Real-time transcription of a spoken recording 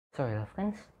So hello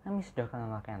friends, I'm Mr.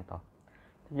 Kanamakanto.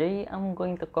 Today I'm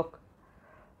going to cook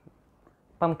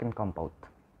pumpkin compote.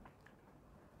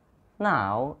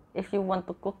 Now, if you want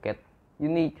to cook it, you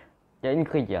need the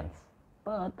ingredients.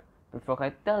 But before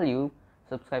I tell you,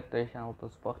 subscribe to the channel to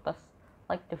support us.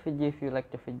 Like the video if you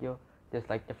like the video,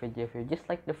 dislike the video if you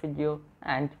dislike the video,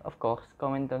 and of course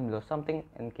comment down below something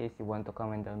in case you want to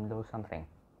comment down below something.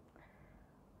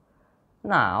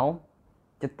 Now,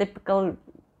 the typical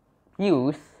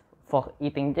use for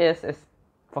eating this is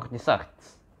for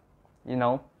desserts. You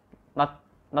know, not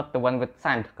the one with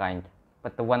sand kind,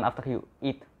 but the one after you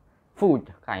eat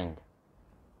food kind.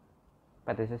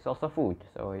 But this is also food,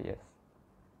 so yes.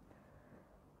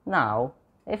 Now,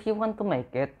 if you want to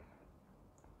make it,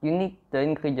 you need the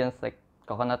ingredients like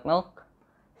coconut milk,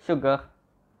 sugar,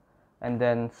 and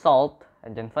then salt,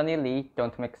 and then vanilla.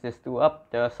 Don't mix these two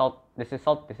up. This is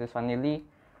salt, this is vanilla.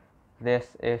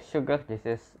 This is sugar, this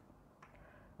is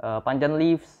pandan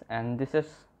leaves, and this is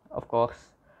of course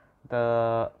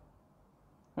the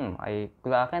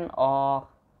gula aren or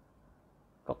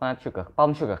coconut sugar,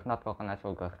 palm sugar, not coconut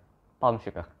sugar, palm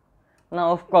sugar.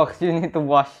 Now of course you need to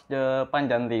wash the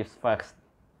pandan leaves first.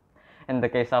 In the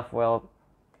case of, well,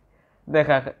 there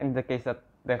are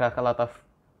a lot of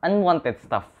unwanted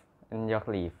stuff in your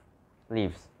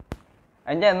leaves.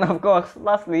 And then of course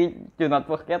lastly, do not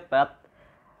forget that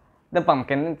the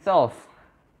pumpkin itself.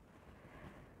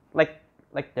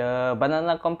 Like the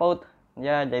banana compote,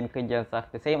 yeah, the ingredients are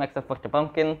the same except for the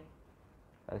pumpkin.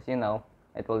 As you know,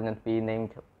 it will not be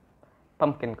named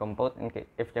pumpkin compote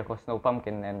if there was no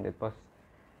pumpkin and it was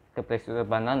replaced with a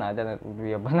banana, then it would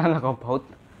be a banana compote.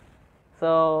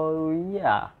 So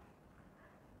yeah,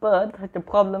 but the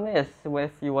problem is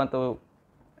if you want to,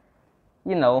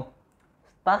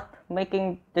 start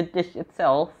making the dish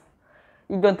itself,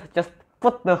 you don't just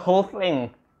put the whole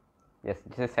thing. Yes,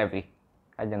 this is heavy.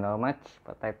 I don't know how much,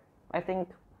 but I think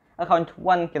around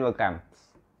 1 kilograms.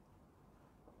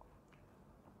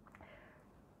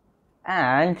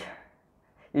 And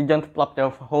you don't plop the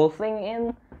whole thing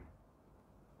in,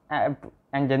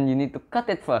 and then you need to cut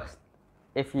it first.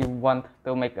 If you want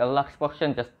to make a large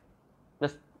portion, just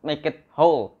make it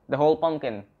whole, the whole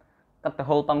pumpkin. Cut the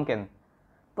whole pumpkin.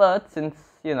 But since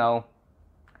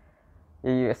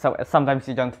sometimes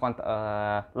you don't want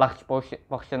a large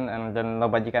portion and then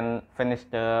nobody can finish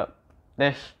the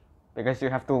dish because you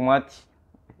have too much,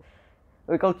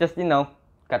 we could just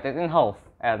cut it in half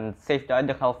and save the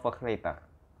other half for later.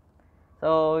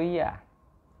 So yeah,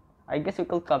 I guess we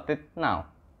could cut it now.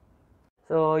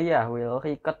 So yeah, we'll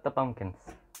recut the pumpkins.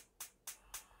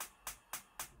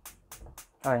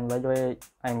 Oh, and by the way,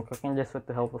 I'm cooking this with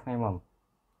the help of my mom.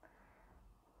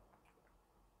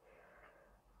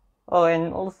 Oh,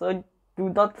 and also do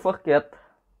not forget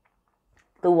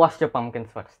to wash the pumpkins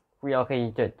first. We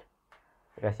already did,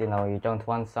 because you don't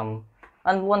want some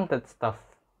unwanted stuff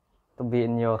to be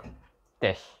in your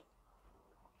dish.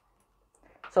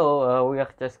 So we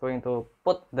are just going to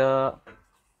put the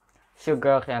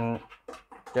sugar and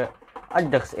the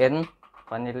others in,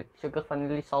 sugar,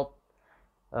 vanilla, salt,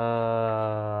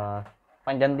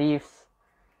 pandan leaves,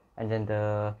 and then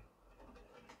the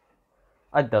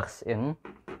others in.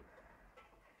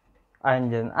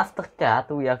 And then after that,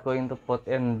 we are going to put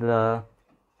in the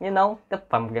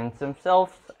pumpkins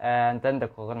themselves, and then the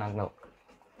coconut milk.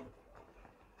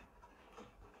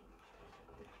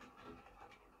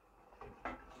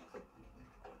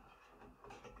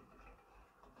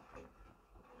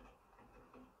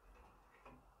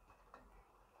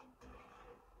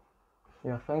 We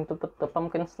are going to put the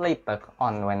pumpkins later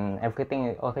on when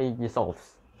everything already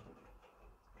dissolves.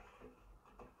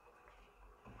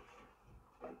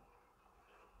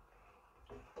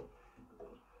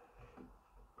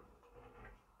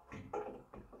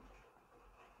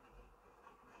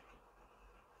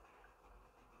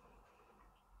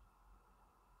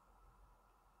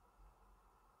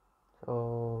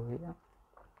 So yeah,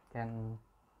 then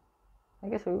I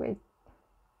guess we wait.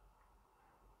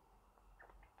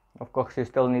 Of course, you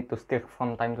still need to stir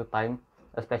from time to time,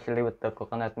 especially with the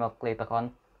coconut milk later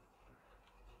on.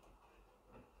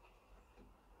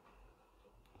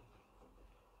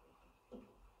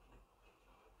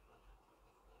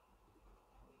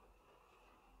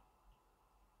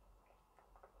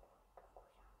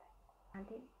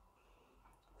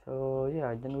 So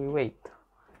yeah, then we wait.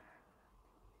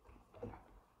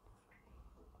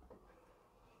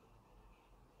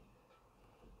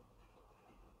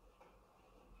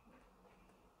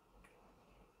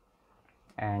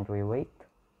 And we wait.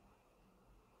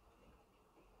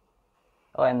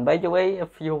 Oh, and by the way, if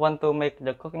you want to make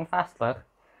the cooking faster,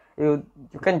 you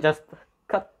can just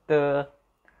cut the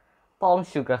palm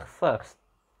sugar first,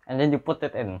 and then you put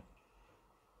it in.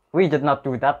 We did not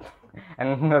do that,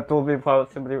 and it will be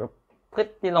possibly a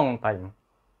pretty long time,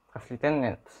 roughly 10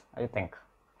 minutes, I think.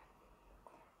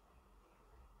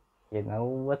 You know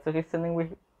what's the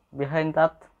reasoning behind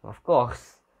that? Of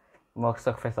course, more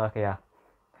surface area.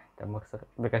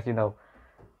 Because you know,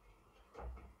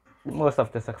 most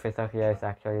of the surface area is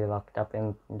actually locked up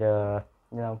in the,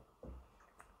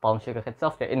 palm sugar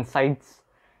itself, the insides.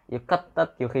 You cut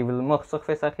that, you reveal more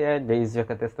surface area, the easier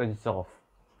it is to dissolve.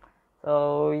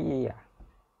 So yeah,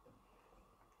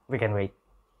 we can wait.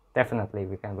 Definitely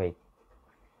we can wait.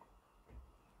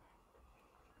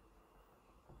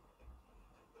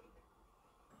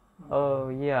 Oh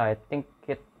yeah, I think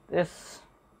it is.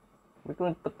 We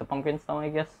can put the pumpkins down, I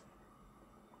guess.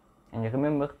 And you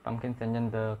remember, pumpkins and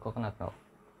then the coconut milk.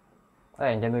 Oh,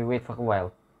 and then we wait for a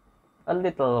while. A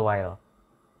little while.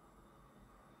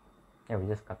 Yeah, we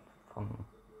just cut from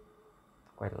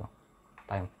quite a long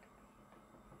time.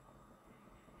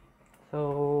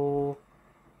 So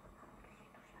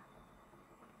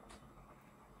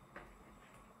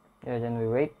yeah, then we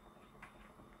wait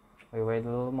a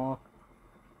little more.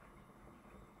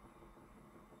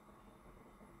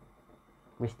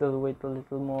 We still wait a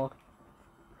little more.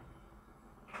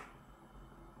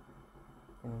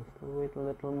 And we still wait a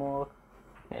little more.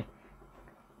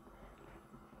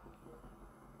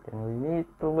 Then we need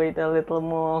to wait a little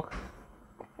more.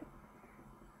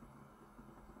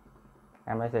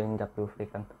 Am I saying that too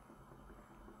frequent?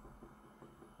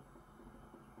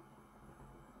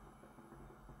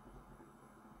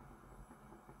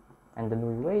 And then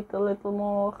we wait a little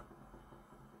more.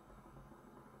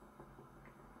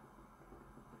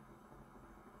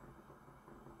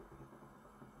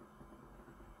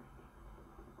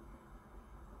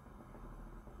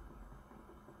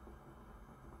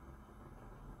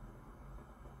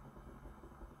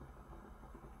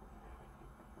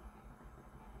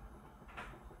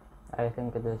 I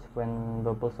think it is when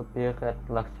bubbles appear at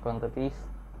large quantities.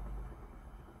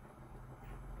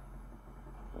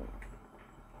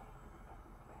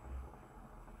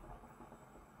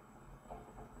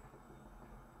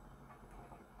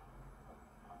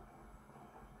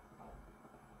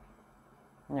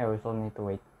 Yeah, we still need to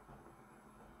wait.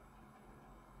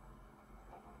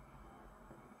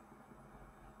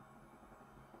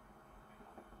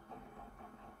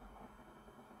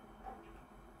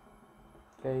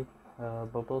 Okay,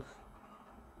 bubbles.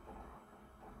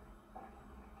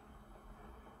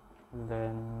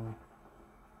 Then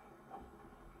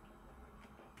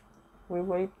we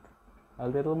wait a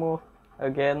little more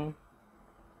again.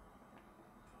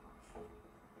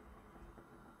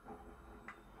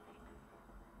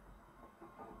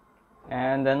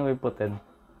 And then we put in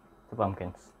the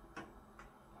pumpkins.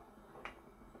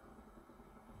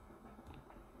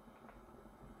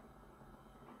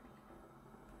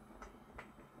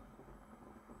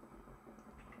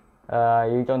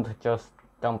 You don't just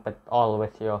dump it all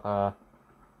with your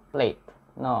plate.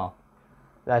 No,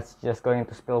 that's just going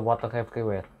to spill water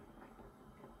everywhere.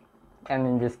 And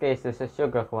in this case, this is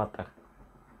sugar water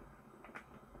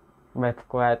with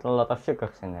quite a lot of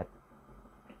sugars in it.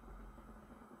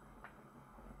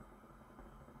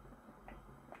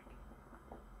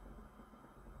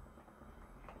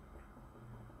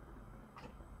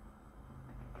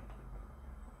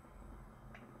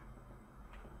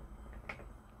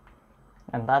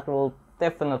 And that will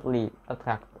definitely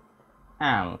attract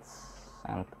ants,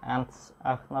 and ants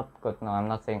are not good. No, I'm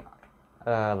not saying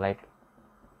like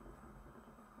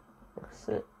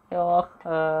your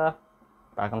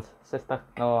parents' sister.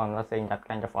 No, I'm not saying that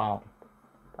kind of ant.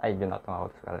 I do not know how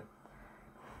to spell it.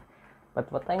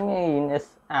 But what I mean is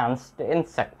ants, the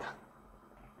insect.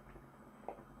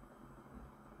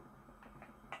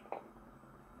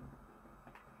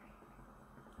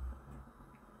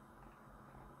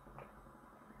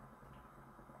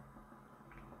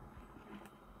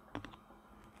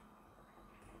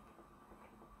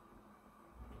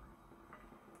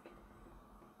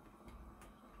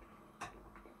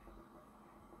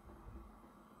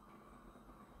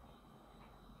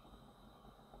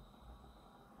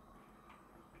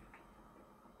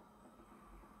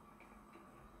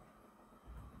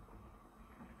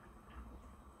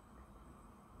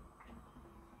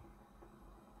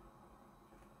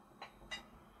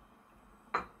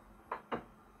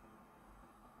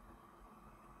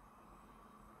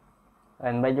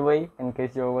 And by the way, in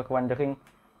case you were wondering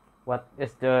what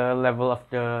is the level of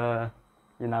the,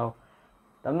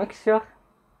 the mixture,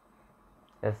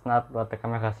 it's not what the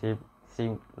camera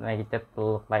seem like it to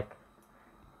look like.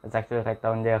 It's actually right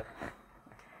down there.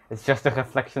 It's just a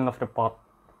reflection of the pot,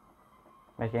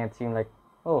 making it seem like,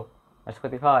 oh, That's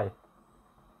pretty high.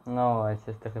 No, it's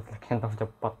just the reflection of the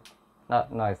pot.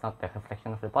 No, it's not the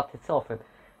reflection of the pot itself.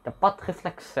 The pot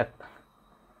reflects it.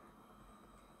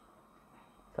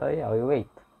 So yeah, we wait.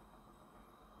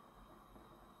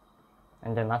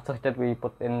 And then after that we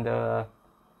put in the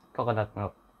coconut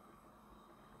milk.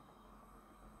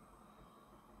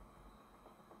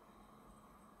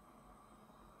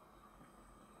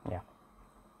 Yeah.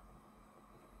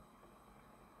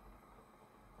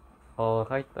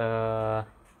 Alright,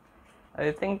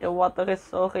 I think the water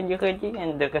is already ready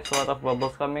and there is a lot of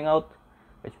bubbles coming out,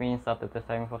 which means that it is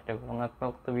time for the coconut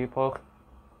milk to be poured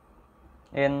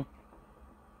in.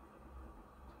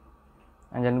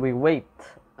 And then we wait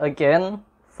again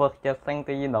for the thing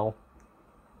to,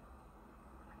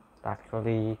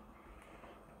 actually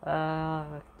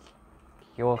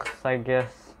cures, I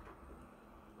guess.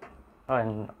 Oh,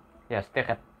 and yeah, stir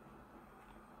it.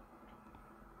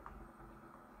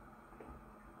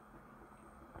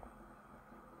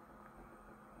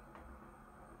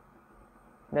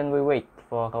 Then we wait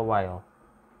for a while.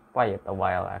 Quite a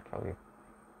while, actually.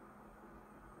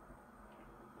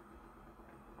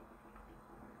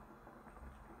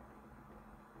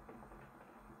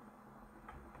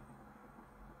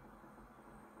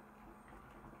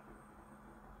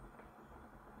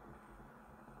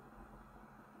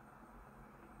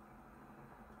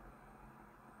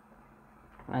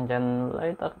 And then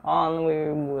later on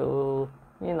we will,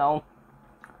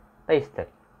 taste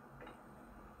it.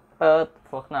 But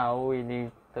for now we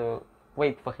need to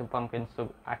wait for the pumpkins to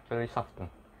actually soften.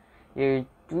 You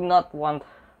do not want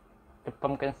the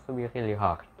pumpkins to be really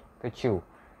hard to chew.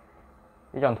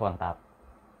 You don't want that.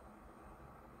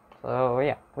 So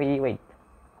yeah, we wait.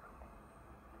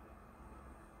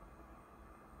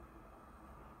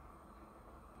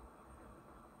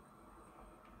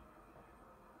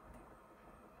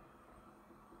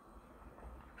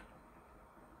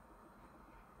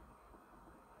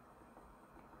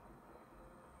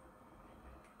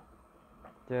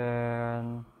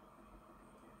 Then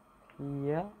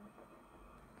yeah.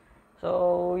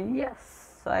 So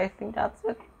yes, I think that's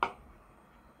it.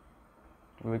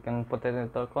 We can put it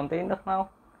into a container now.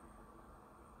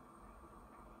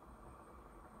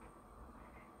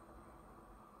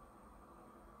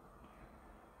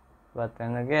 But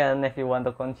then again, if you want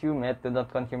to consume it, do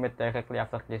not consume it directly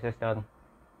after this is done.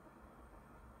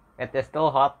 It is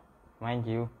still hot, mind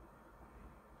you.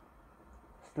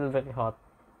 Still very hot.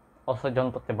 Also,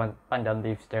 don't put the pandan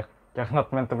leaves there. They're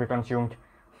not meant to be consumed.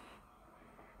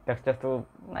 They're just to,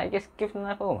 I guess, give an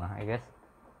aroma, I guess.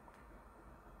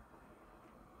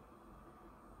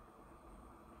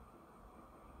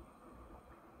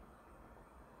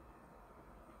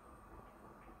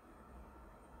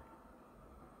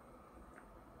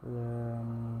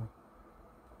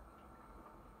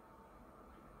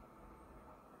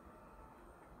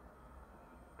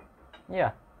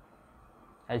 Yeah,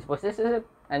 I suppose this is it.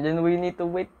 And then we need to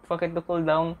wait for it to cool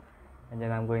down. And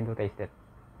then I'm going to taste it.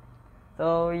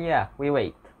 So yeah, we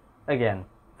wait. Again,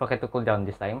 for it to cool down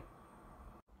this time.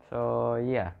 So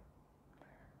yeah,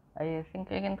 I think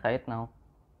I can try it now.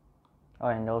 Oh,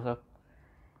 and also,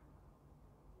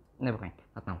 never mind,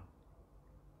 not now.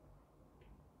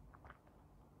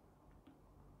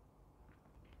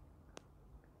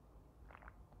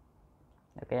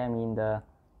 Okay, I mean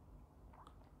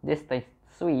this tastes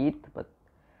sweet, but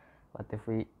what if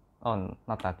we? Oh,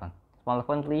 not that one. Smaller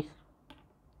one, please.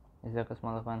 Is there a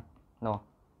smaller one? No.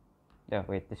 Yeah,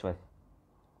 wait, this was.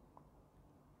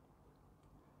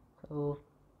 So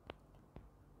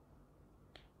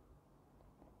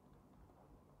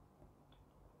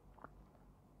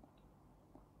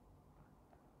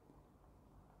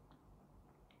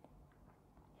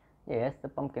yes, the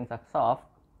pumpkins are soft.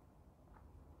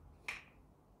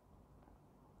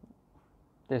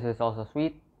 This is also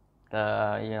sweet.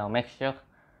 The mixture.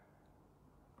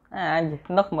 And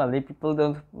normally people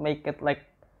don't make it like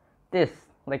this,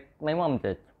 like my mom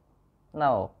did.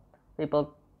 No,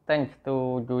 people tend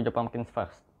to do the pumpkins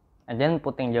first, and then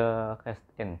putting the rest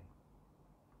in.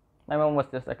 My mom was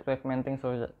just experimenting,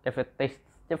 so if it tastes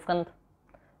different,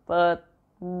 but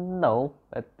no,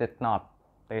 it did not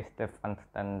taste different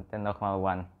than the normal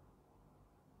one.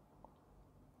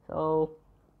 So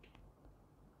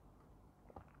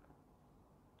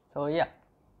yeah,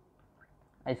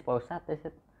 I suppose that is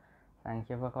it. Thank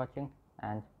you for watching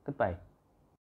and goodbye.